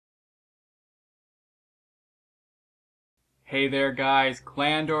Hey there guys,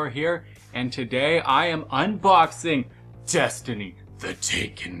 Clandor here, and today I am unboxing Destiny, the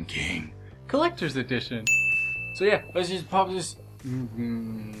Taken King, Collector's Edition. So yeah, let's just pop this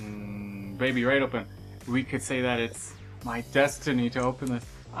baby right open. We could say that it's my destiny to open this.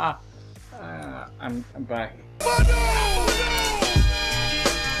 I'm back.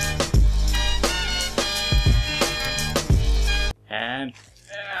 And,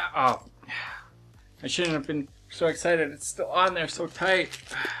 oh, I shouldn't have been so excited. It's still on there, so tight.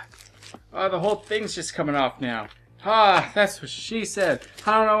 Oh, the whole thing's just coming off now. That's what she said.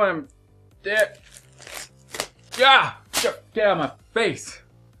 I don't know what I'm... There. Yeah! Get out of my face.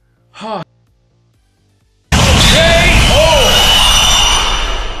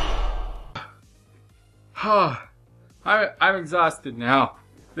 I'm exhausted now.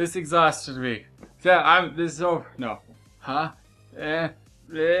 This exhausted me. Yeah, this is over. No. Oh,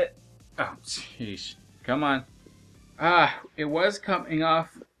 jeez. Come on. It was coming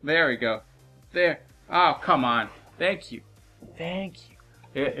off. There we go. There. Oh, come on. Thank you. Thank you.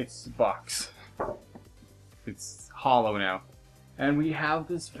 It's a box. It's hollow now. And we have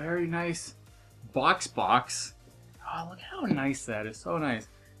this very nice box. Oh, look how nice that is. So nice.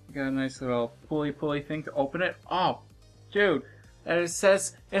 You got a nice little pulley thing to open it. Oh, dude. And it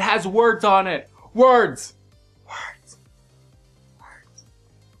says, it has words on it. Words! Words.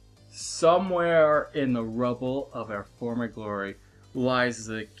 Somewhere in the rubble of our former glory lies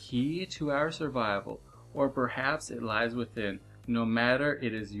the key to our survival, or perhaps it lies within. No matter,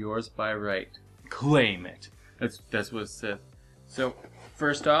 it is yours by right. Claim it. That's what it says. So,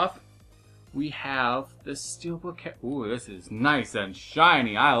 first off, we have the steelbook. Ooh, this is nice and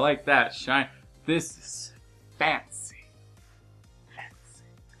shiny. I like that shine. This is fancy. Fancy.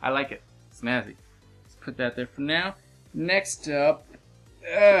 I like it. Snazzy. Let's put that there for now. Next up,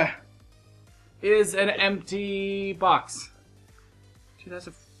 is an empty box. Dude, that's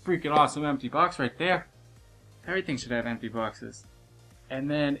a freaking awesome empty box right there. Everything should have empty boxes. And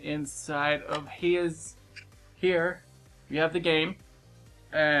then inside of here, we have the game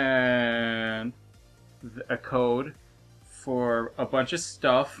and a code for a bunch of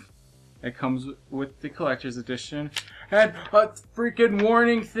stuff that comes with the collector's edition, and a freaking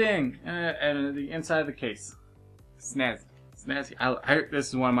warning thing, and the inside of the case. Snazzy. Snazzy.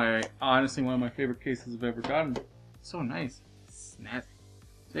 This is honestly one of my favorite cases I've ever gotten. So nice. Snazzy.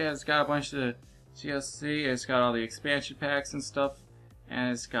 So yeah, it's got a bunch of GLC, it's got all the expansion packs and stuff,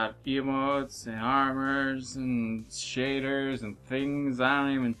 and it's got emotes and armors and shaders and things I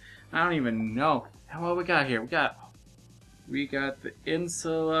don't even know. And what we got here? We got the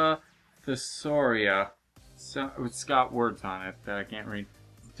Insula Thesauria. So it's got words on it that I can't read.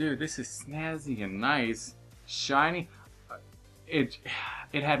 Dude, this is snazzy and nice. Shiny. It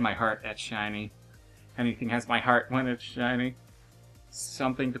had my heart at shiny. Anything has my heart when it's shiny.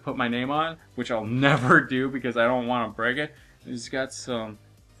 Something to put my name on, which I'll never do because I don't want to break it. It's got some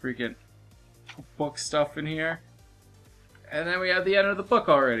freaking book stuff in here. And then we have the end of the book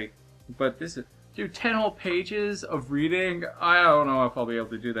already. But this is, dude, 10 whole pages of reading. I don't know if I'll be able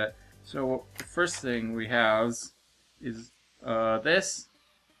to do that. So the first thing we have is this.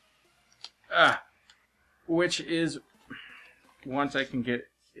 Which is, once I can get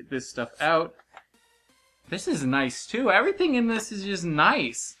this stuff out. This is nice too. Everything in this is just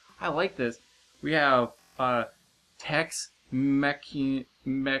nice. I like this. We have Tex Mechanica.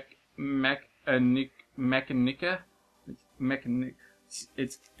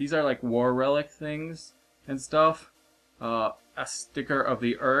 These are like war relic things and stuff. A sticker of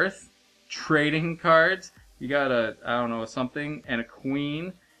the Earth. Trading cards. You got I don't know, something, and a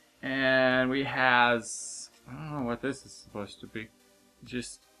queen. And we have, I don't know what this is supposed to be.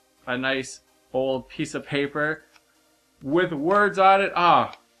 Just a nice old piece of paper with words on it.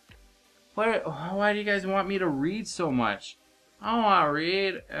 Why do you guys want me to read so much? I don't want to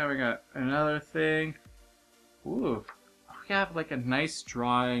read. And we got another thing. Ooh, we have like a nice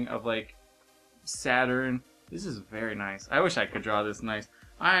drawing of like Saturn. This is very nice. I wish I could draw this nice.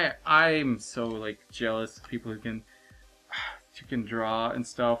 I'm so like jealous of people who can draw and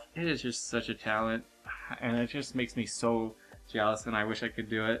stuff. It is just such a talent, and it just makes me so jealous, and I wish I could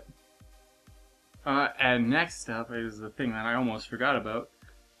do it. And next up is the thing that I almost forgot about,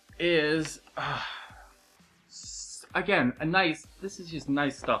 is again this is just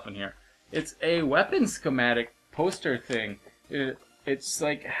nice stuff in here. It's a weapon schematic poster thing. It's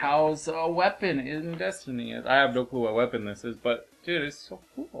like how's a weapon in Destiny. I have no clue what weapon this is, but dude, it's so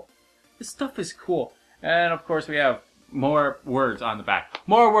cool. This stuff is cool. And of course we have more words on the back.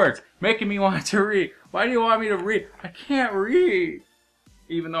 More words, making me want to read. Why do you want me to read? I can't read.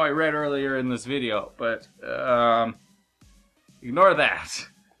 Even though I read earlier in this video, but Ignore that.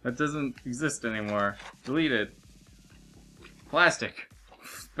 That doesn't exist anymore. Deleted. Plastic.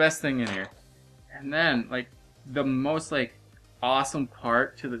 Best thing in here. And then, like, the most, like, awesome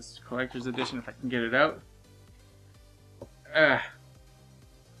part to this collector's edition, if I can get it out.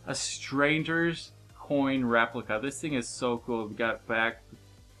 A stranger's coin replica. This thing is so cool. We got it back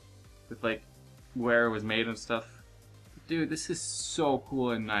with, like, where it was made and stuff. Dude, this is so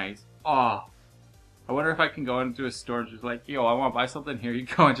cool and nice. Oh, I wonder if I can go into a store and just like, yo, I want to buy something. Here you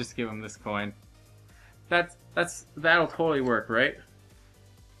go, and just give him this coin. That'll totally work, right?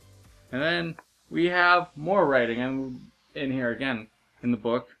 And then we have more writing in here again in the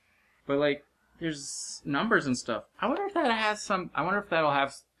book, but like there's numbers and stuff. I wonder if that has some. I wonder if that'll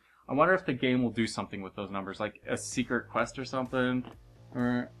have. I wonder if the game will do something with those numbers, like a secret quest or something.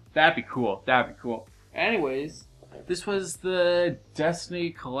 Or that'd be cool. That'd be cool. Anyways, this was the Destiny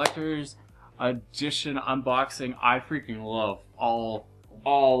Collector's Edition unboxing. I freaking love all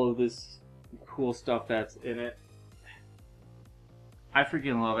of this cool stuff that's in it. I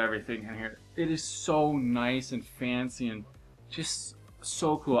freaking love everything in here. It is so nice and fancy and just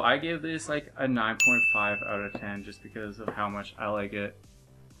so cool. I give this like a 9.5 out of 10 just because of how much I like it.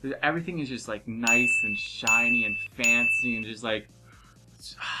 Everything is just like nice and shiny and fancy and just like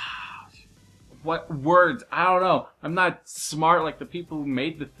what words? I don't know. I'm not smart like the people who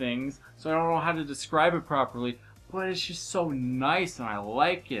made the things, so I don't know how to describe it properly, but it's just so nice and I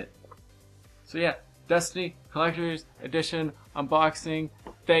like it. So yeah, Destiny Collector's Edition unboxing.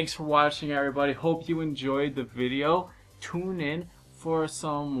 Thanks for watching, everybody. Hope you enjoyed the video. Tune in for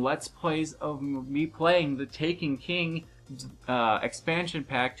some Let's Plays of me playing the Taken King expansion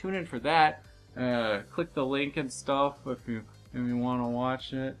pack. Tune in for that. Click the link and stuff if you want to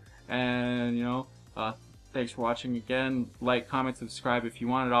watch it. And, you know, thanks for watching again. Like, comment, subscribe if you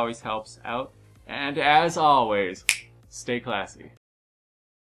want. It always helps out. And as always, stay classy.